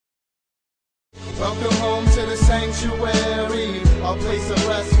Welcome home to the sanctuary, a place of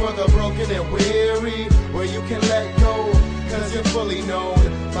rest for the broken and weary, where you can let go, cause you're fully known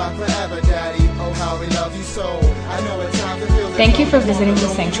by forever, Daddy. Oh, how we love you so. I know it's time to feel. Thank you for visiting the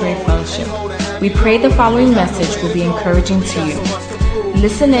Sanctuary Fellowship. We pray the following message will be encouraging to you.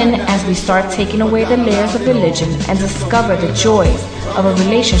 Listen in as we start taking away the layers of religion and discover the joys of a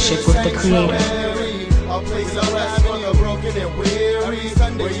relationship with the Creator. A place of rest for the broken and weary,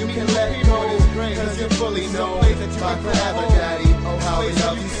 where you can let go, cause you're fully known by forever, Daddy. Oh, how we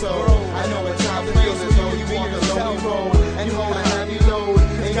love you so. I know it's time to feel as though you walk a lonely road and you hold a heavy load.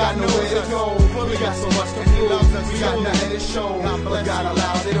 Ain't got nowhere to go. We got so much to prove. We got nothing to show, but God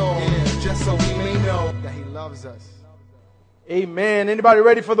allows it all, just so we may know that He loves us. Amen. Anybody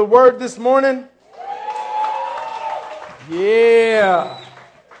ready for the word this morning? Yeah.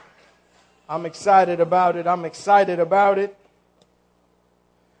 I'm excited about it. I'm excited about it.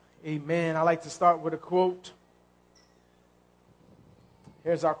 Amen. I like to start with a quote.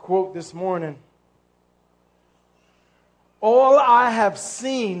 Here's our quote this morning. All I have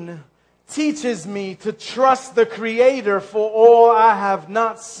seen teaches me to trust the Creator for all I have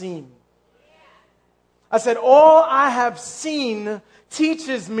not seen. I said, all I have seen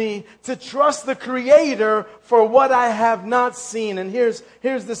teaches me to trust the Creator for what I have not seen. And here's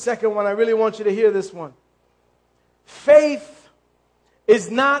the second one. I really want you to hear this one. Faith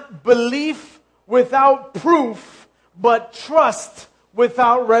is not belief without proof, but trust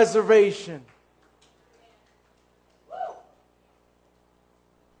without reservation.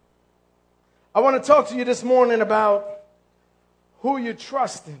 I want to talk to you this morning about who you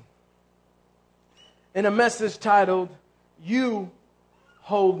trust in a message titled, You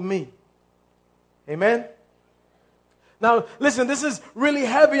Hold Me. Amen? Now, listen, this is really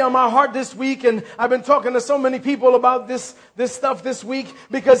heavy on my heart this week, and I've been talking to so many people about this stuff this week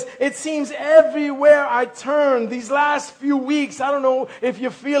because it seems everywhere I turn these last few weeks, I don't know if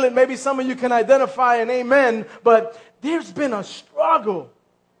you feel it, maybe some of you can identify an amen, but there's been a struggle.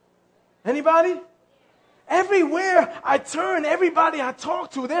 Anybody? Everywhere I turn, everybody I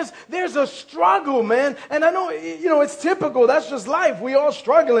talk to, there's a struggle, man. And I know, it's typical. That's just life. We all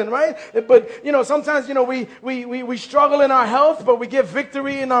struggling, right? But, sometimes, we struggle in our health, but we get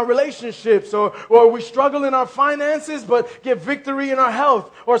victory in our relationships. Or we struggle in our finances, but get victory in our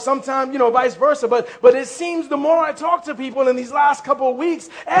health. Or sometimes, vice versa. But it seems the more I talk to people in these last couple of weeks,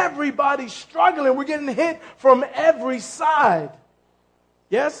 everybody's struggling. We're getting hit from every side.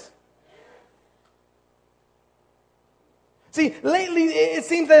 Yes? See, lately it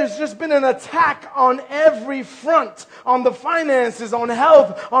seems there's just been an attack on every front, on the finances, on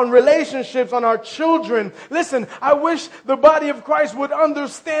health, on relationships, on our children. Listen, I wish the body of Christ would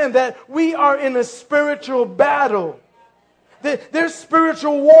understand that we are in a spiritual battle. There's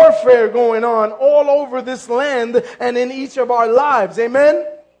spiritual warfare going on all over this land and in each of our lives. Amen?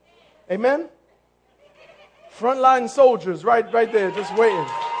 Amen? Frontline soldiers right there, just waiting.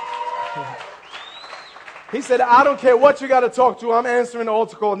 He said, I don't care what you got to talk to. I'm answering the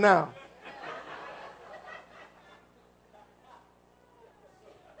altar call now.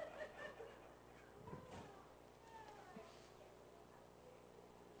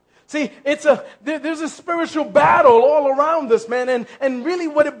 See, there's a spiritual battle all around us, man. And really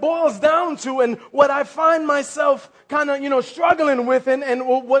what it boils down to and what I find myself kind of, struggling with and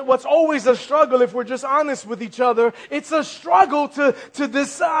what's always a struggle if we're just honest with each other, it's a struggle to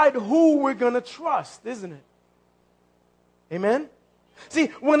decide who we're going to trust, isn't it? Amen? See,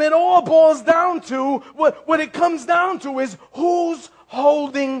 when it all boils down to, what it comes down to is who's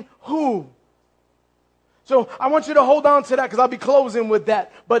holding who. So I want you to hold on to that because I'll be closing with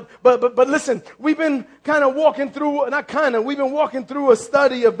that. But listen, we've been walking through a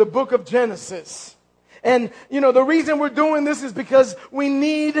study of the book of Genesis. And, the reason we're doing this is because we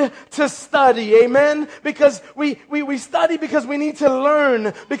need to study. Amen? Because we study because we need to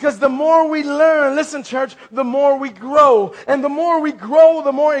learn. Because the more we learn, listen, church, the more we grow. And the more we grow,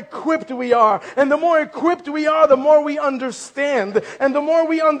 the more equipped we are. And the more equipped we are, the more we understand. And the more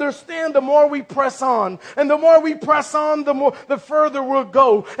we understand, the more we press on. And the more we press on, the further we'll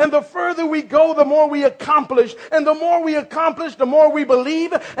go. And the further we go, the more we accomplish. And the more we accomplish, the more we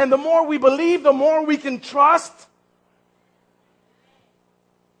believe. And the more we believe, the more we can trust.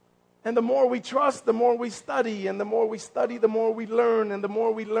 And the more we trust, the more we study. And the more we study, the more we learn. And the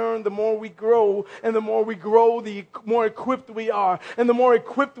more we learn, the more we grow. And the more we grow, the more equipped we are. And the more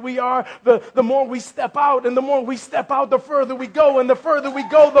equipped we are, the more we step out. And the more we step out, the further we go. And the further we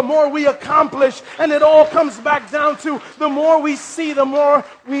go, the more we accomplish. And it all comes back down to the more we see, the more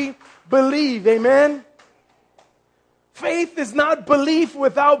we believe. Amen? Faith is not belief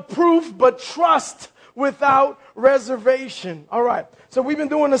without proof, but trust without reservation. All right. So we've been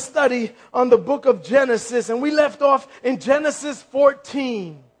doing a study on the book of Genesis, and we left off in Genesis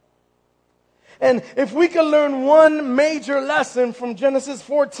 14. And if we could learn one major lesson from Genesis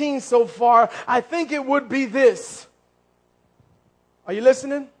 14 so far, I think it would be this. Are you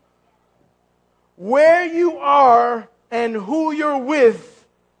listening? Where you are and who you're with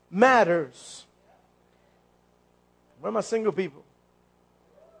matters. Where are my single people?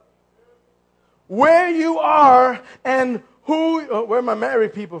 Where you are and where are my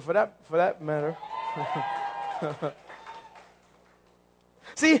married people for that matter?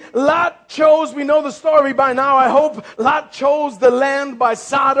 See, Lot chose, we know the story by now, I hope. Lot chose the land by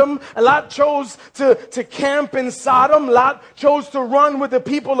Sodom. Lot chose to camp in Sodom. Lot chose to run with the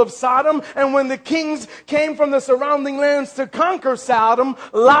people of Sodom. And when the kings came from the surrounding lands to conquer Sodom,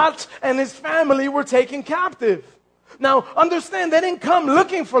 Lot and his family were taken captive. Now, understand, they didn't come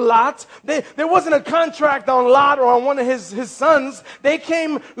looking for Lot. There wasn't a contract on Lot or on one of his sons. They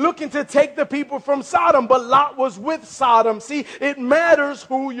came looking to take the people from Sodom, but Lot was with Sodom. See, it matters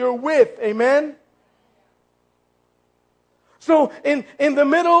who you're with. Amen? So in the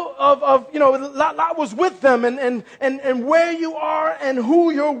middle of Lot was with them, and where you are and who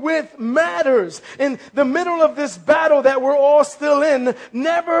you're with matters. In the middle of this battle that we're all still in,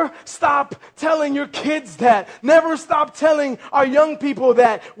 never stop telling your kids that. Never stop telling our young people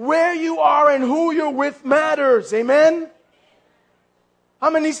that. Where you are and who you're with matters. Amen?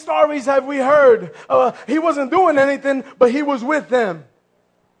 How many stories have we heard? He wasn't doing anything, but he was with them.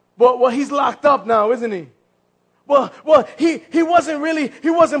 Well, he's locked up now, isn't he? Well, he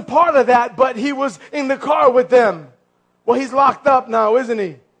wasn't part of that, but he was in the car with them. Well, he's locked up now, isn't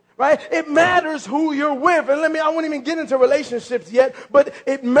he? Right? It matters who you're with. And I won't even get into relationships yet, but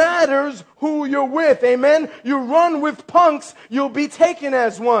it matters who you're with. Amen? You run with punks, you'll be taken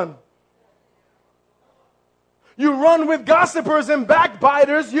as one. You run with gossipers and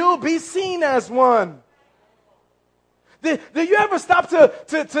backbiters, you'll be seen as one. Do you ever stop to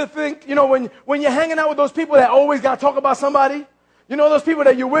think, when you're hanging out with those people that always got to talk about somebody? You know those people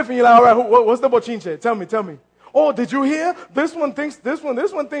that you're with and you're like, all right, what's the bochinche? Tell me. Oh, did you hear? This one thinks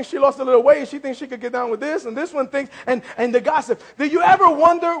she lost a little weight and she thinks she could get down with this, and this one thinks, and the gossip. Do you ever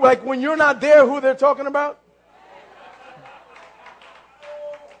wonder, like when you're not there, who they're talking about?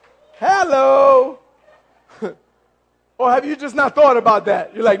 Hello. Or have you just not thought about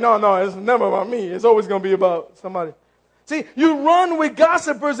that? You're like, no, it's never about me. It's always going to be about somebody. See, you run with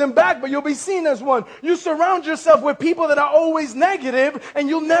gossipers and but you'll be seen as one. You surround yourself with people that are always negative, and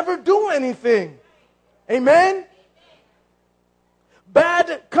you'll never do anything. Amen?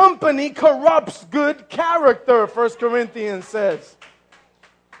 Bad company corrupts good character, 1 Corinthians says.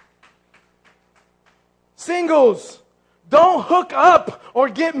 Singles, don't hook up or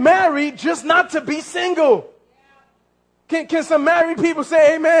get married just not to be single. Can some married people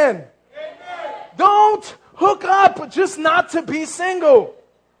say amen? Amen. Don't hook up just not to be single.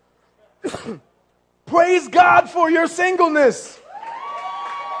 Praise God for your singleness.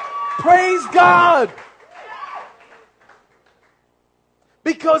 Praise God.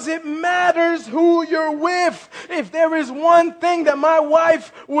 Because it matters who you're with. If there is one thing that my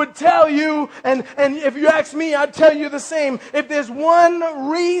wife would tell you, and if you ask me, I'd tell you the same. If there's one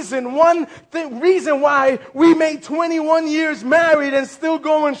reason why we made 21 years married and still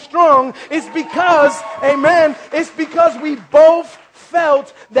going strong, it's because, amen, it's because we both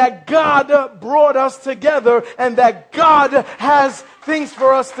felt that God brought us together and that God has things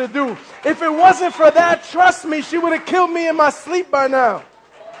for us to do. If it wasn't for that, trust me, she would have killed me in my sleep by now.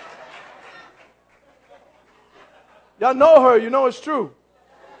 Y'all know her. You know it's true.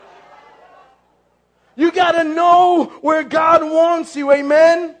 You got to know where God wants you.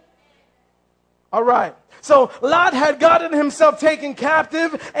 Amen? All right. So Lot had gotten himself taken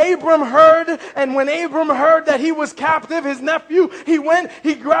captive. Abram heard, and when Abram heard that he was captive, his nephew,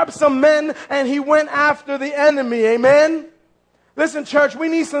 he grabbed some men, and he went after the enemy. Amen? Listen, church, we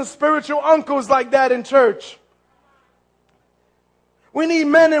need some spiritual uncles like that in church. We need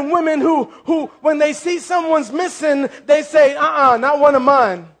men and women who when they see someone's missing, they say, not one of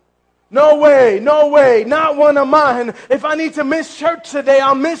mine. No way, not one of mine. If I need to miss church today,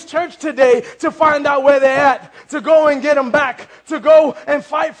 I'll miss church today to find out where they're at, to go and get them back, to go and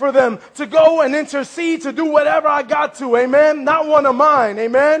fight for them, to go and intercede, to do whatever I got to. Amen? Not one of mine.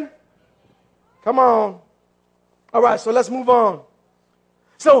 Amen? Come on. All right, so let's move on.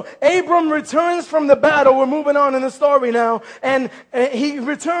 So Abram returns from the battle. We're moving on in the story now. And he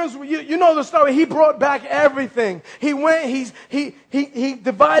returns. You know the story. He brought back everything. He went, he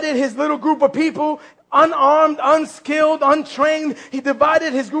divided his little group of people unarmed, unskilled, untrained. He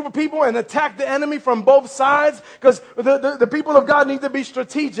divided his group of people and attacked the enemy from both sides, because the people of God need to be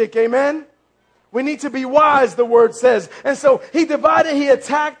strategic. Amen? We need to be wise, the word says. And so he divided, he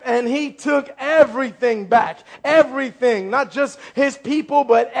attacked, and he took everything back. Everything. Not just his people,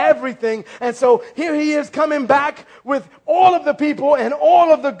 but everything. And so here he is coming back with all of the people and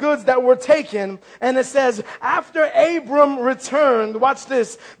all of the goods that were taken. And it says, after Abram returned, watch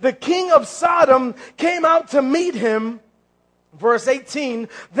this, the king of Sodom came out to meet him. Verse 18,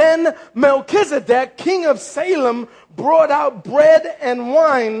 then Melchizedek, king of Salem, brought out bread and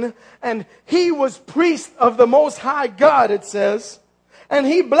wine, and he was priest of the Most High God, it says. And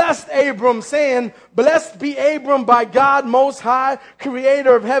he blessed Abram, saying, blessed be Abram by God Most High,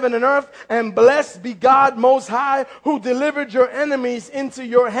 creator of heaven and earth, and blessed be God Most High, who delivered your enemies into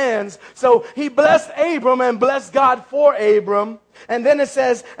your hands. So he blessed Abram and blessed God for Abram. And then it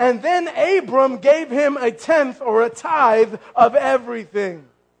says, and then Abram gave him a tenth or a tithe of everything.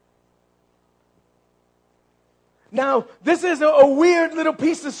 Now, this is a weird little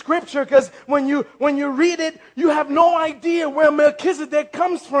piece of scripture, because when you read it, you have no idea where Melchizedek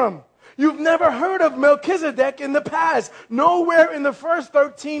comes from. You've never heard of Melchizedek in the past. Nowhere in the first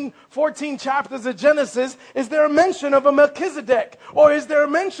 13, 14 chapters of Genesis is there a mention of a Melchizedek. Or is there a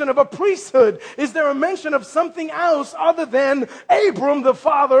mention of a priesthood? Is there a mention of something else other than Abram, the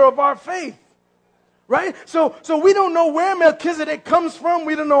father of our faith? Right? So we don't know where Melchizedek comes from.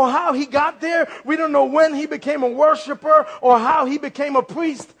 We don't know how he got there. We don't know when he became a worshiper or how he became a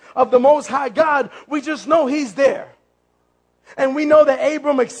priest of the Most High God. We just know he's there. And we know that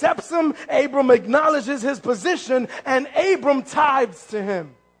Abram accepts him, Abram acknowledges his position, and Abram tithes to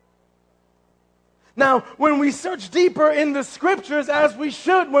him. Now, when we search deeper in the scriptures, as we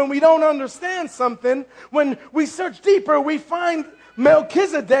should when we don't understand something, when we search deeper, we find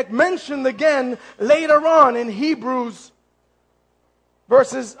Melchizedek mentioned again later on in Hebrews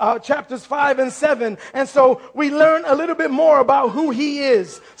chapters 5 and 7. And so we learn a little bit more about who he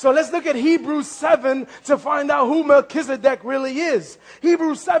is. So let's look at Hebrews 7 to find out who Melchizedek really is.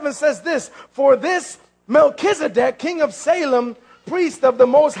 Hebrews 7 says this, for this Melchizedek, king of Salem, priest of the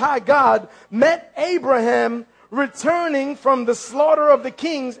Most High God, met Abraham returning from the slaughter of the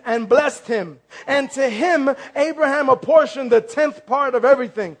kings and blessed him. And to him, Abraham apportioned the 10th part of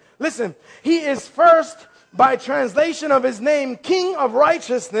everything. Listen, he is first, by translation of his name, King of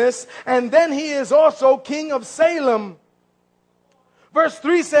Righteousness, and then he is also King of Salem. Verse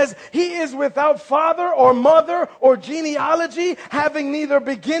 3 says, he is without father or mother or genealogy, having neither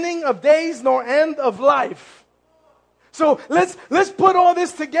beginning of days nor end of life. So let's put all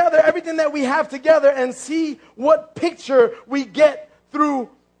this together, everything that we have together, and see what picture we get through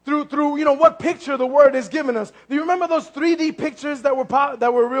what picture the word is giving us. Do you remember those 3D pictures that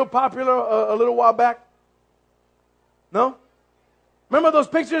were real popular a little while back? No? Remember those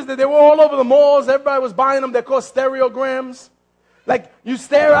pictures that they were all over the malls? Everybody was buying them. They're called stereograms. Like you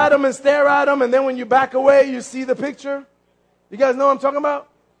stare at them, and then when you back away, you see the picture. You guys know what I'm talking about?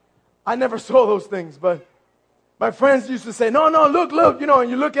 I never saw those things, but my friends used to say, no, look, and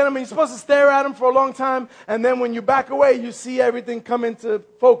you look at them, and you're supposed to stare at them for a long time, and then when you back away, you see everything come into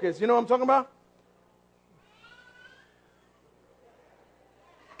focus. You know what I'm talking about?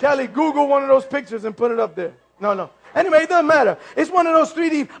 Kelly, Google one of those pictures and put it up there. No. Anyway, it doesn't matter. It's one of those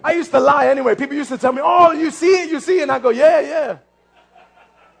 3D. I used to lie anyway. People used to tell me, oh, you see it? And I go, yeah.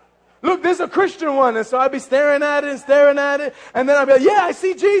 Look, there's a Christian one. And so I'd be staring at it. And then I'd be like, yeah, I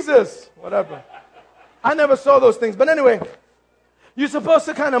see Jesus. Whatever. I never saw those things. But anyway, you're supposed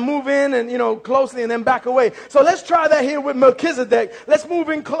to kind of move in and, closely and then back away. So let's try that here with Melchizedek. Let's move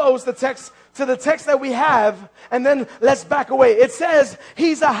in close to the text that we have, and then let's back away. It says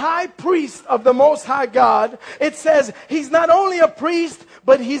he's a high priest of the Most High God. It says he's not only a priest,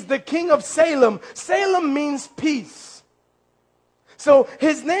 but he's the king of Salem. Salem means peace. So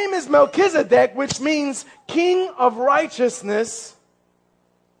his name is Melchizedek, which means king of righteousness.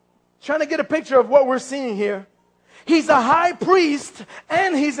 Trying to get a picture of what we're seeing here. He's a high priest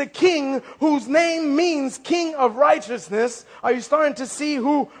and he's a king whose name means king of righteousness. Are you starting to see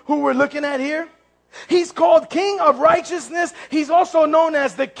who we're looking at here? He's called king of righteousness. He's also known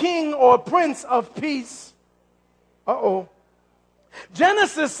as the king or prince of peace.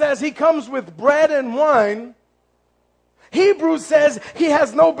 Genesis says he comes with bread and wine. Hebrews says he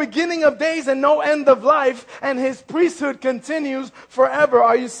has no beginning of days and no end of life, and his priesthood continues forever.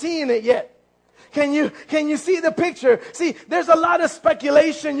 Are you seeing it yet? Can you see the picture? See, there's a lot of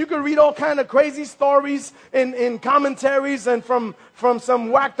speculation. You can read all kind of crazy stories in commentaries and from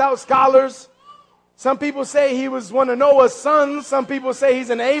some whacked out scholars. Some people say he was one of Noah's sons. Some people say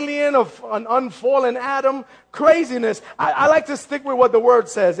he's an alien of an unfallen Adam. Craziness. I like to stick with what the Word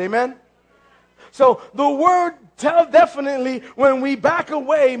says. Amen? So the Word definitely, when we back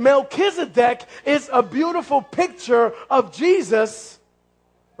away, Melchizedek is a beautiful picture of Jesus,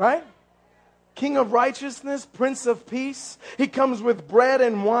 right? King of righteousness, Prince of peace. He comes with bread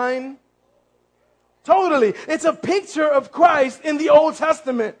and wine. Totally. It's a picture of Christ in the Old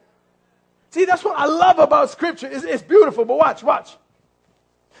Testament. See, that's what I love about Scripture. It's beautiful, but watch.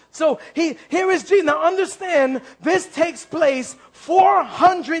 So here is Jesus. Now understand, this takes place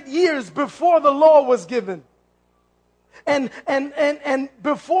 400 years before the law was given. And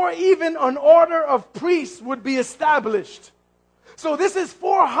before even an order of priests would be established. So this is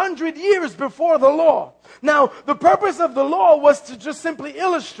 400 years before the law. Now, the purpose of the law was to just simply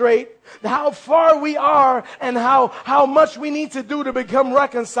illustrate how far we are and how much we need to do to become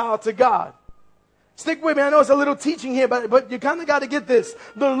reconciled to God. Stick with me. I know it's a little teaching here, but you kind of got to get this.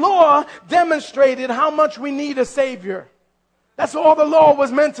 The law demonstrated how much we need a Savior. That's all the law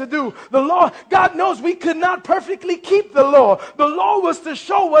was meant to do. The law, God knows we could not perfectly keep the law. The law was to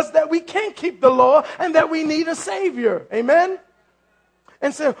show us that we can't keep the law and that we need a Savior. Amen?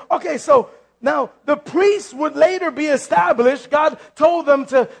 And so, okay, so now the priests would later be established. God told them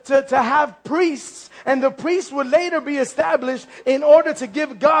to have priests, and the priests would later be established in order to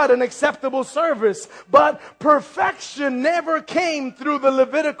give God an acceptable service. But perfection never came through the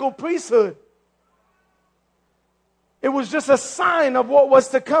Levitical priesthood. It was just a sign of what was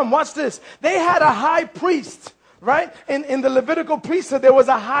to come. Watch this. They had a high priest, right? In the Levitical priesthood, there was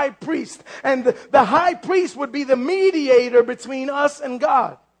a high priest. And the high priest would be the mediator between us and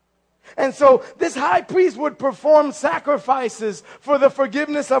God. And so this high priest would perform sacrifices for the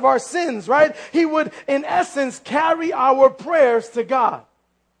forgiveness of our sins, right? He would, in essence, carry our prayers to God.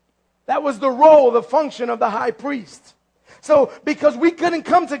 That was the role, the function of the high priest. So, because we couldn't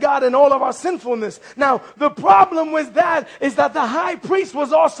come to God in all of our sinfulness. Now, the problem with that is that the high priest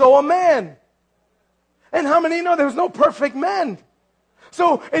was also a man. And how many know there's no perfect man?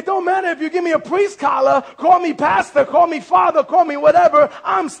 So, it don't matter if you give me a priest collar, call me pastor, call me father, call me whatever,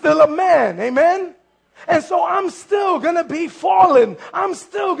 I'm still a man. Amen? And so I'm still going to be fallen. I'm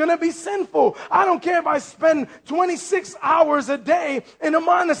still going to be sinful. I don't care if I spend 26 hours a day in a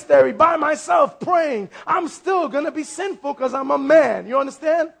monastery by myself praying. I'm still going to be sinful because I'm a man. You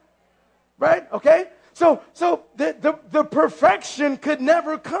understand? Right? Okay? So the perfection could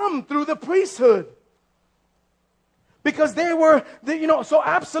never come through the priesthood. Because they were, so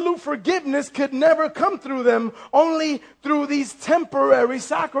absolute forgiveness could never come through them, only through these temporary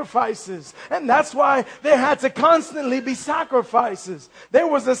sacrifices. And that's why there had to constantly be sacrifices. There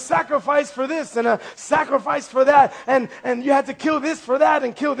was a sacrifice for this and a sacrifice for that. And you had to kill this for that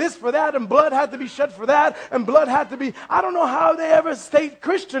and kill this for that. And blood had to be shed for that. And blood had to be, I don't know how they ever stayed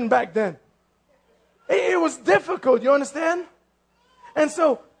Christian back then. It was difficult, you understand? And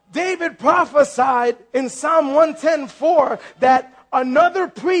so David prophesied in Psalm 110:4 that another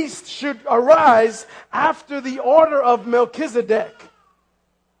priest should arise after the order of Melchizedek.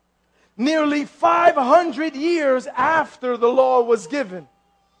 Nearly 500 years after the law was given.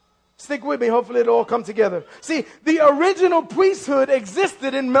 Stick with me, hopefully it'll all come together. See, the original priesthood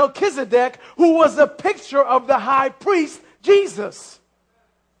existed in Melchizedek, who was a picture of the high priest, Jesus.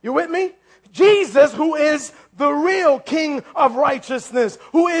 You with me? Jesus, who is the real King of righteousness,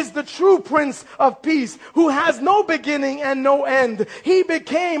 who is the true Prince of peace, who has no beginning and no end. He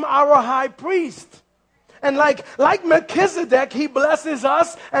became our high priest. And like Melchizedek, he blesses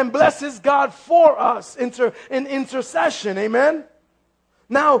us and blesses God for us in intercession. Amen?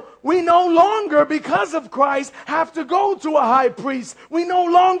 Now, we no longer, because of Christ, have to go to a high priest. We no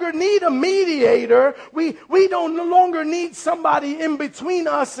longer need a mediator. We don't no longer need somebody in between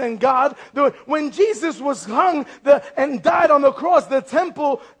us and God. When Jesus was hung and died on the cross, the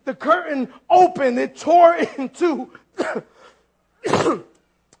temple, the curtain opened. It tore into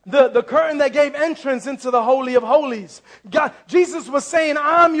the curtain that gave entrance into the Holy of Holies. Jesus was saying,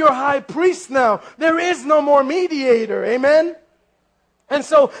 I'm your high priest now. There is no more mediator. Amen? And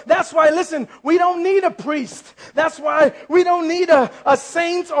so that's why, listen, we don't need a priest. That's why we don't need a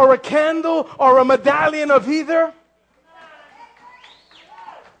saint or a candle or a medallion of either.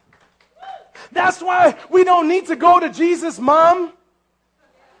 That's why we don't need to go to Jesus' mom.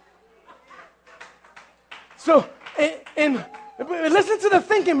 So, listen to the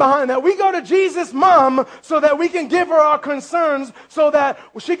thinking behind that. We go to Jesus' mom so that we can give her our concerns so that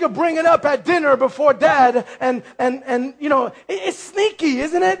she could bring it up at dinner before dad. And it's sneaky,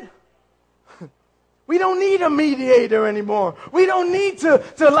 isn't it? We don't need a mediator anymore. We don't need to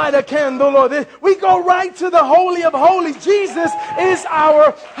light a candle or this. We go right to the Holy of Holies. Jesus is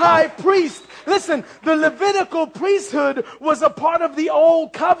our high priest. Listen, the Levitical priesthood was a part of the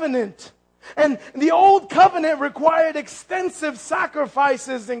Old Covenant. And the Old Covenant required extensive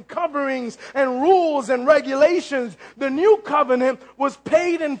sacrifices and coverings and rules and regulations. The New Covenant was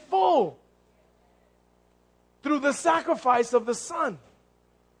paid in full through the sacrifice of the Son,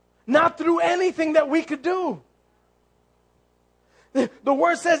 not through anything that we could do. The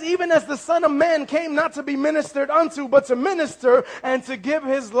word says, even as the Son of Man came not to be ministered unto, but to minister and to give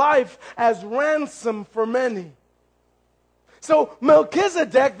his life as ransom for many. So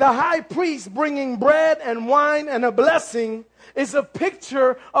Melchizedek, the high priest, bringing bread and wine and a blessing, is a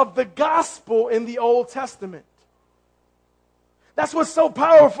picture of the gospel in the Old Testament. That's what's so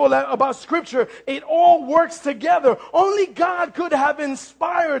powerful about Scripture. It all works together. Only God could have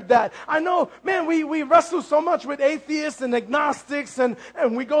inspired that. I know, man, we wrestle so much with atheists and agnostics, and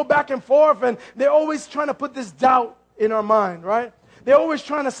we go back and forth, and they're always trying to put this doubt in our mind, right? They're always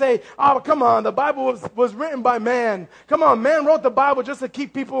trying to say, oh, come on, the Bible was written by man. Come on, man wrote the Bible just to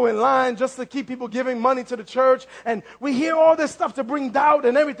keep people in line, just to keep people giving money to the church. And we hear all this stuff to bring doubt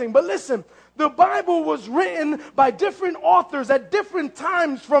and everything. But listen, the Bible was written by different authors at different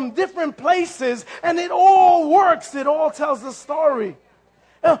times from different places, and it all works. It all tells the story.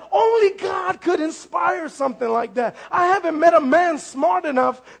 Only God could inspire something like that. I haven't met a man smart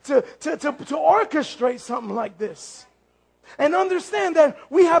enough to orchestrate something like this. And understand that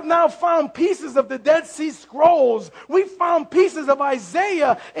we have now found pieces of the Dead Sea Scrolls. We found pieces of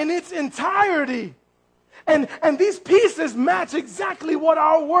Isaiah in its entirety. And these pieces match exactly what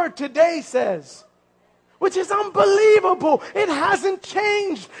our word today says, which is unbelievable. It hasn't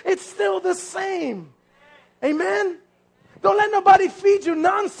changed. It's still the same. Amen? Don't let nobody feed you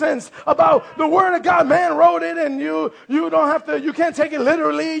nonsense about the word of God. Man wrote it and you don't have to, you can't take it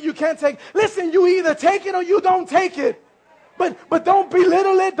literally. Listen, you either take it or you don't take it. But don't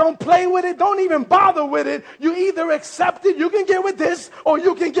belittle it. Don't play with it. Don't even bother with it. You either accept it. You can get with this or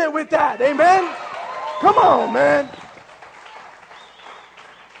you can get with that. Amen? Come on, man.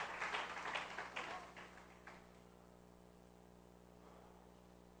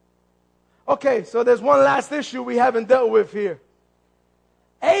 Okay, so there's one last issue we haven't dealt with here.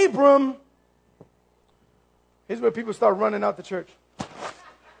 Abram, here's where people start running out the church.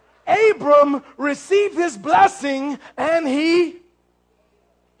 Abram received his blessing and he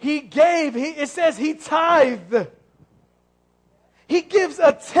gave. It says he tithed. He gives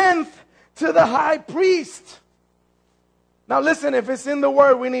a tenth to the high priest. Now listen, if it's in the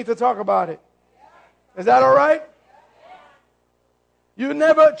word, we need to talk about it. Is that all right? You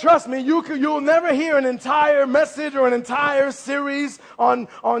never, trust me, you'll never hear an entire message or an entire series on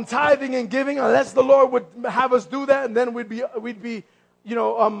tithing and giving unless the Lord would have us do that, and then we'd be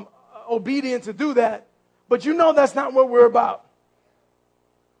obedient to do that. But you know that's not what we're about.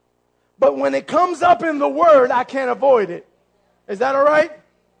 But when it comes up in the word, I can't avoid it. Is that all right?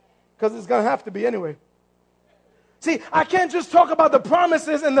 Because it's going to have to be anyway. See, I can't just talk about the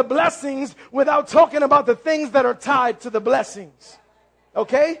promises and the blessings without talking about the things that are tied to the blessings.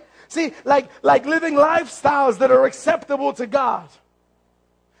 Okay? See, like living lifestyles that are acceptable to God.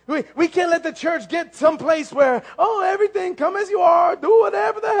 We can't let the church get someplace where, oh, everything, come as you are, do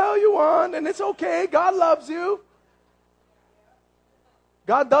whatever the hell you want, and it's okay. God loves you.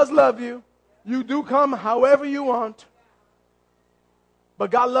 God does love you. You do come however you want. But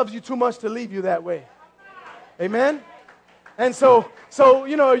God loves you too much to leave you that way. Amen? And so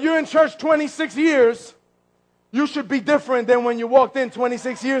you're in church 26 years. You should be different than when you walked in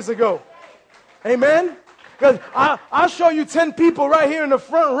 26 years ago. Amen? Because I'll show you 10 people right here in the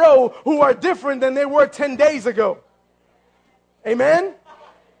front row who are different than they were 10 days ago. Amen?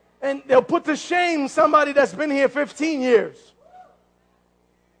 And they'll put to shame somebody that's been here 15 years.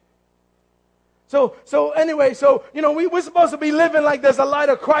 So anyway, we're supposed to be living like there's a light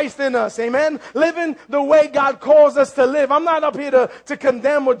of Christ in us. Amen? Living the way God calls us to live. I'm not up here to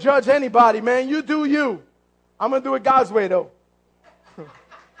condemn or judge anybody, man. You do you. I'm going to do it God's way, though.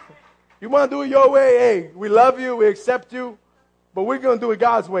 You want to do it your way? Hey, we love you, we accept you, but we're going to do it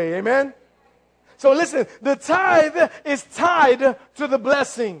God's way. Amen? So listen, the tithe is tied to the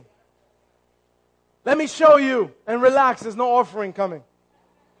blessing. Let me show you, and relax, there's no offering coming.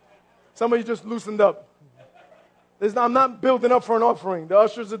 Somebody just loosened up. I'm not building up for an offering. The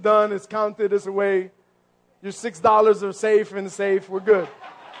ushers are done, it's counted, it's away. Your $6 are safe in the safe, we're good.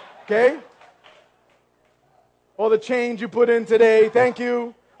 Okay? All the change you put in today, thank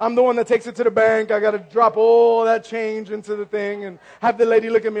you. I'm the one that takes it to the bank. I got to drop all that change into the thing and have the lady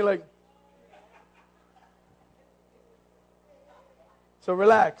look at me like, So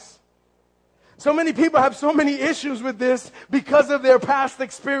relax. So many people have so many issues with this because of their past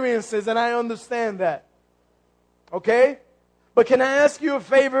experiences, and I understand that. Okay? But can I ask you a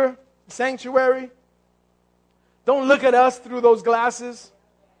favor, sanctuary? Don't look at us through those glasses.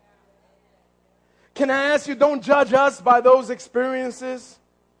 Can I ask you, don't judge us by those experiences?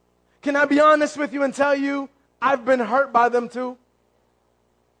 Can I be honest with you and tell you, I've been hurt by them too?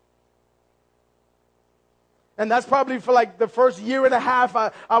 And that's probably for like the first year and a half,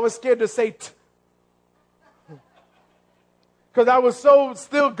 I was scared to say t. Because I was so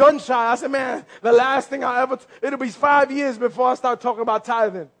still gun shy. I said, man, the last thing it'll be 5 years before I start talking about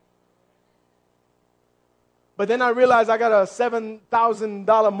tithing. But then I realized I got a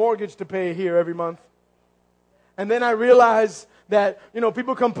 $7,000 mortgage to pay here every month. And then I realized that,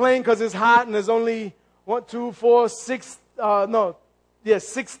 people complain because it's hot and there's only 6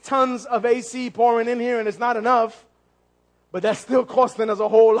 tons of AC pouring in here and it's not enough. But that's still costing us a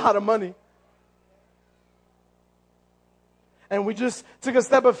whole lot of money. And we just took a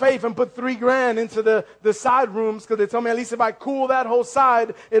step of faith and put $3,000 into the side rooms because they told me at least if I cool that whole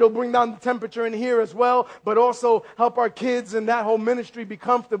side, it'll bring down the temperature in here as well, but also help our kids and that whole ministry be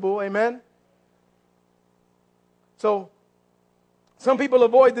comfortable. Amen? So, some people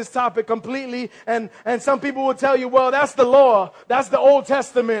avoid this topic completely, and some people will tell you, well, that's the law. That's the Old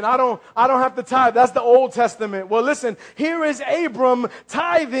Testament. I don't have to tithe. That's the Old Testament. Well, listen, here is Abram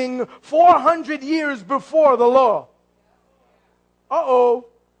tithing 400 years before the law. Uh-oh.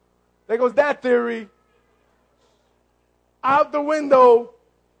 There goes that theory. Out the window.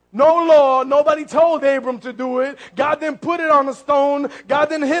 No law. Nobody told Abram to do it. God didn't put it on a stone. God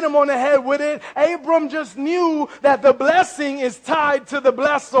didn't hit him on the head with it. Abram just knew that the blessing is tied to the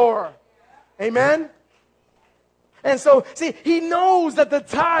blessor. Amen? And so, see, he knows that the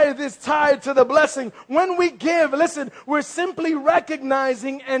tithe is tied to the blessing. When we give, listen, we're simply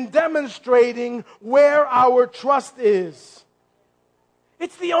recognizing and demonstrating where our trust is.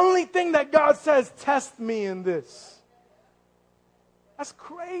 It's the only thing that God says, test me in this. That's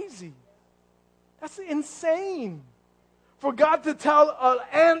crazy. That's insane. For God to tell an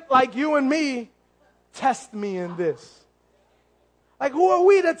ant like you and me, test me in this. Like, who are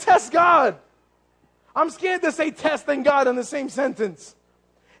we to test God? I'm scared to say testing God in the same sentence.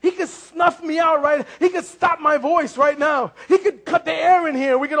 He could snuff me out right. He could stop my voice right now. He could cut the air in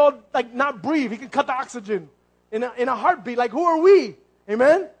here. We could all not breathe. He could cut the oxygen in a heartbeat. Like, who are we?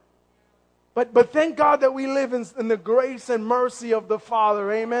 Amen? But thank God that we live in the grace and mercy of the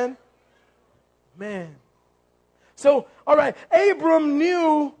Father. Amen? Man. So, all right, Abram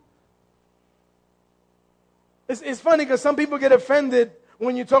knew. It's funny because some people get offended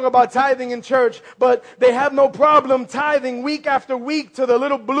when you talk about tithing in church, but they have no problem tithing week after week to the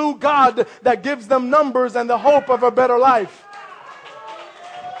little blue God that gives them numbers and the hope of a better life.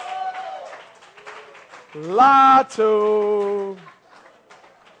 Lotto.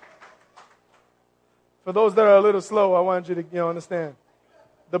 For those that are a little slow, I want you to understand.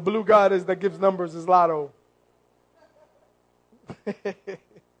 The blue God that gives numbers is Lotto.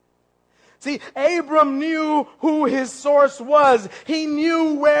 See, Abram knew who his source was. He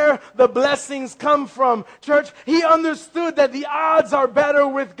knew where the blessings come from. Church, he understood that the odds are better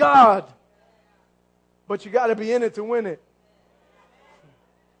with God. But you got to be in it to win it.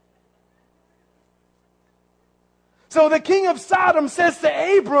 So the king of Sodom says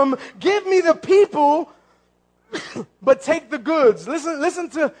to Abram, give me the people, but take the goods. Listen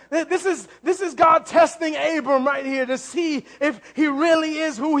to this is God testing Abram right here to see if he really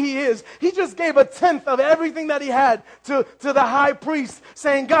is who he is. He just gave a tenth of everything that he had to the high priest,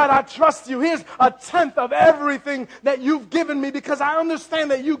 saying, God, I trust you. Here's a tenth of everything that you've given me because I understand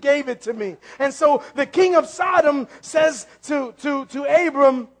that you gave it to me. And so the king of Sodom says to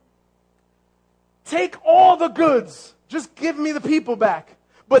Abram, take all the goods. Just give me the people back.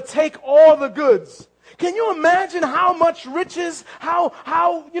 But take all the goods. Can you imagine how much riches, how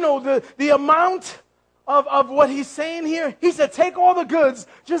the amount of what he's saying here? He said, take all the goods,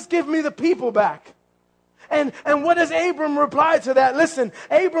 just give me the people back. And what does Abram reply to that? Listen,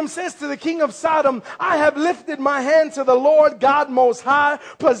 Abram says to the king of Sodom, I have lifted my hand to the Lord God Most High,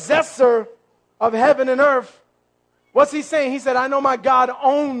 possessor of heaven and earth. What's he saying? He said, I know my God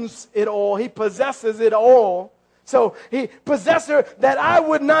owns it all. He possesses it all. So he possessor that I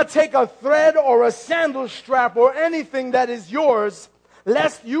would not take a thread or a sandal strap or anything that is yours,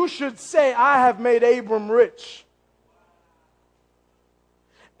 lest you should say, I have made Abram rich.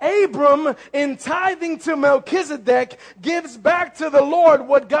 Abram, in tithing to Melchizedek, gives back to the Lord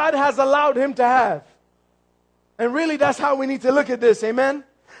what God has allowed him to have. And really, that's how we need to look at this. Amen?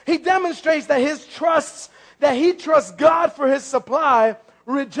 He demonstrates that his trust that he trusts God for his supply,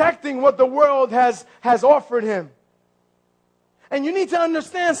 rejecting what the world has offered him. And you need to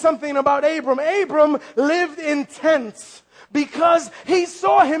understand something about Abram. Abram lived in tents because he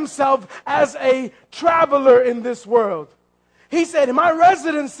saw himself as a traveler in this world. He said, my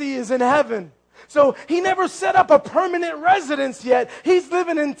residency is in heaven. So he never set up a permanent residence yet. He's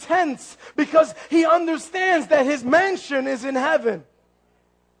living in tents because he understands that his mansion is in heaven.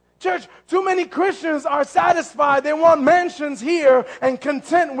 Church, too many Christians are satisfied. They want mansions here and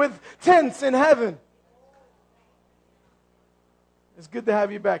content with tents in heaven. It's good to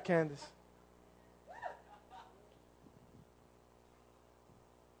have you back, Candace.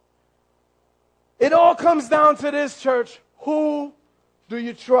 It all comes down to this, church. Who do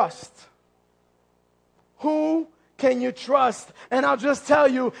you trust? Who can you trust? And I'll just tell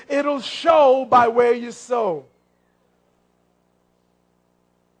you, it'll show by where you sow.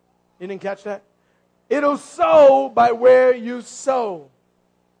 You didn't catch that? It'll sow by where you sow.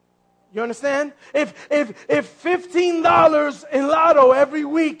 You understand? If $15 in lotto every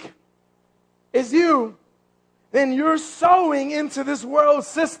week is you, then you're sowing into this world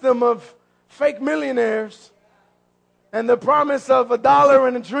system of fake millionaires and the promise of $1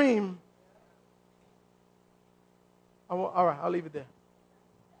 and a dream. All right, I'll leave it there.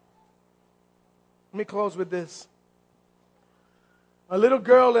 Let me close with this. A little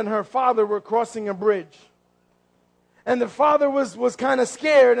girl and her father were crossing a bridge. And the father was kind of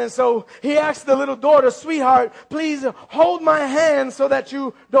scared, and so he asked the little daughter, sweetheart, please hold my hand so that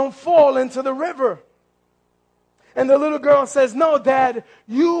you don't fall into the river. And the little girl says, no, Dad,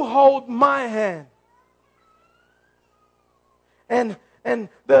 you hold my hand. And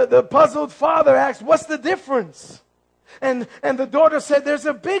the puzzled father asked, what's the difference? And the daughter said, there's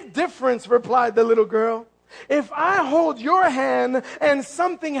a big difference, replied the little girl. If I hold your hand and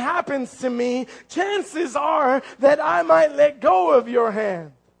something happens to me, chances are that I might let go of your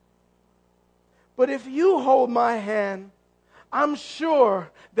hand. But if you hold my hand, I'm sure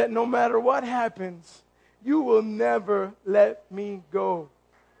that no matter what happens, you will never let me go.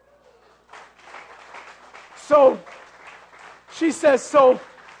 So, she says, so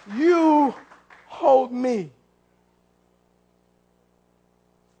you hold me.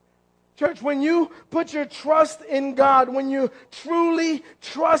 Church, when you put your trust in God, when you truly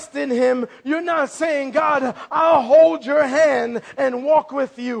trust in Him, you're not saying, God, I'll hold your hand and walk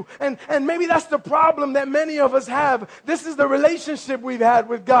with you. And maybe that's the problem that many of us have. This is the relationship we've had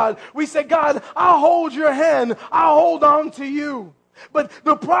with God. We say, God, I'll hold your hand. I'll hold on to you. But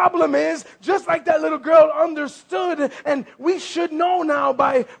the problem is, just like that little girl understood, and we should know now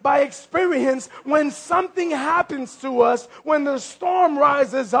by experience, when something happens to us, when the storm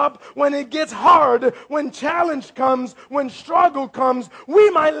rises up, when it gets hard, when challenge comes, when struggle comes,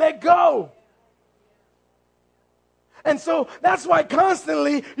 we might let go. And so that's why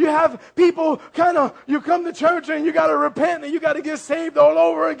constantly you have people you come to church and you got to repent and you got to get saved all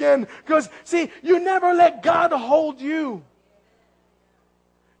over again. Because, see, you never let God hold you.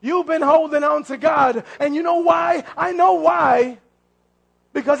 You've been holding on to God. And you know why? I know why.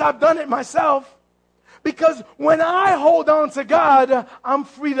 Because I've done it myself. Because when I hold on to God, I'm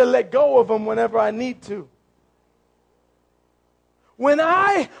free to let go of Him whenever I need to. When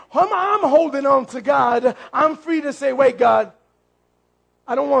I'm holding on to God, I'm free to say, wait, God,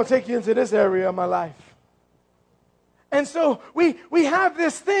 I don't want to take you into this area of my life. And so we have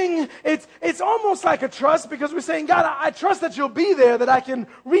this thing, it's almost like a trust, because we're saying, God, I trust that you'll be there, that I can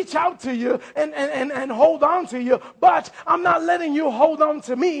reach out to you and hold on to you, but I'm not letting you hold on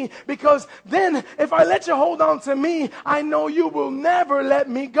to me, because then if I let you hold on to me, I know you will never let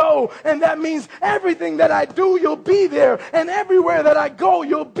me go. And that means everything that I do, you'll be there. And everywhere that I go,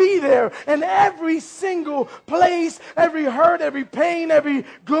 you'll be there. And every single place, every hurt, every pain, every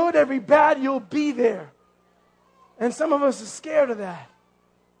good, every bad, you'll be there. And some of us are scared of that.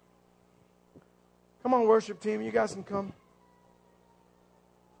 Come on, worship team. You guys can come.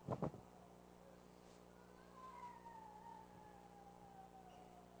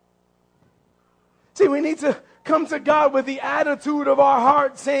 See, we need to come to God with the attitude of our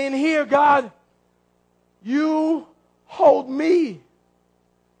heart, saying, here, God, you hold me.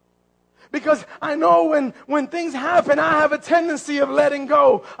 Because I know when things happen, I have a tendency of letting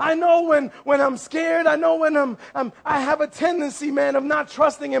go. I know when I'm scared. I know when I have a tendency, man, of not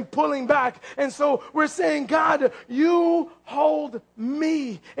trusting and pulling back. And so we're saying, God, you hold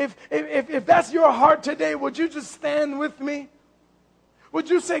me. If that's your heart today, would you just stand with me? Would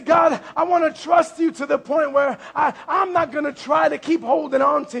you say, God, I want to trust you to the point where I'm not going to try to keep holding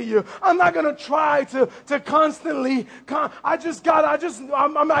on to you. I'm not going to try to constantly,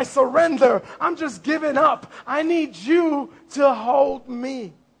 I surrender. I'm just giving up. I need you to hold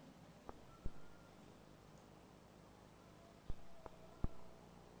me.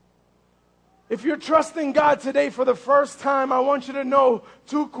 If you're trusting God today for the first time, I want you to know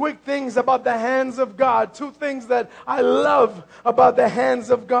two quick things about the hands of God. Two things that I love about the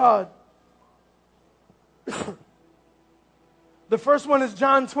hands of God. The first one is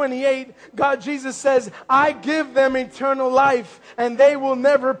John 28. Jesus says, I give them eternal life, and they will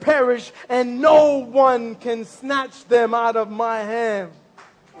never perish, and no one can snatch them out of my hand.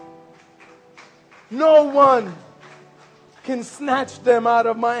 No one can snatch them out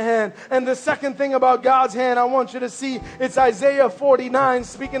of my hand. And the second thing about God's hand I want you to see, it's Isaiah 49,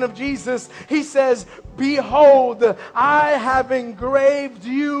 speaking of Jesus. He says, behold, I have engraved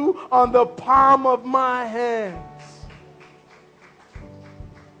you on the palm of my hands.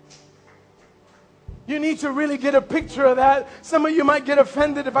 You need to really get a picture of that. Some of you might get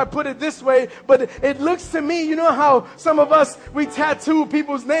offended if I put it this way, but it looks to me, you know how some of us, we tattoo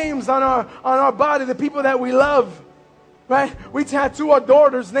people's names on our body, the people that we love. Right? We tattoo our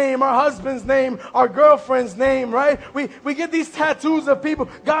daughter's name, our husband's name, our girlfriend's name, right? We get these tattoos of people.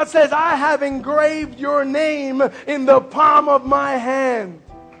 God says, I have engraved your name in the palm of my hand.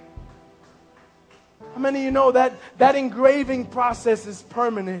 How many of you know that engraving process is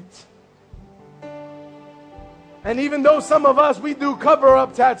permanent? And even though some of us, we do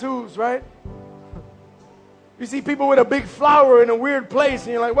cover-up tattoos, right? You see people with a big flower in a weird place,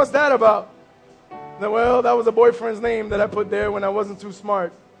 and you're like, what's that about? Well, that was a boyfriend's name that I put there when I wasn't too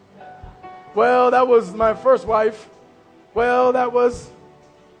smart. Well, that was my first wife. Well, that was...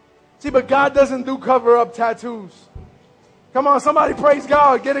 See, but God doesn't do cover-up tattoos. Come on, somebody praise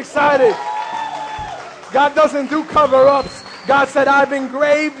God. Get excited. God doesn't do cover-ups. God said, I've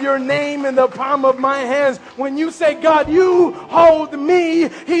engraved your name in the palm of my hands. When you say, God, you hold me,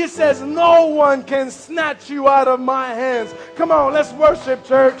 He says, no one can snatch you out of my hands. Come on, let's worship,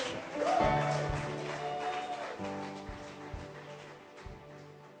 church.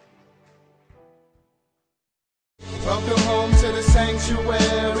 Welcome home to the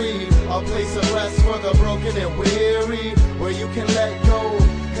sanctuary, a place of rest for the broken and weary, where you can let go,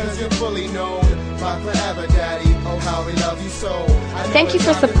 cause you're fully known by forever, Daddy. Oh, how we love you so. Thank you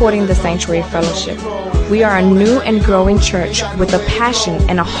for supporting the Sanctuary Fellowship. We are a new and growing church with a passion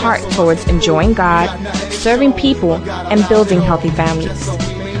and a heart towards enjoying God, serving people, and building healthy families.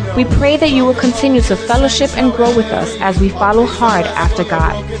 We pray that you will continue to fellowship and grow with us as we follow hard after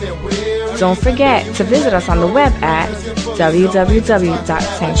God. Don't forget to visit us on the web at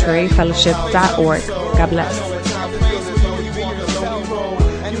www.sanctuaryfellowship.org. God bless.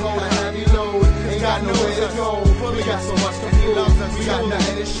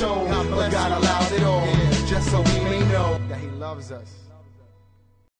 God allowed it all, just so we may know that He loves us.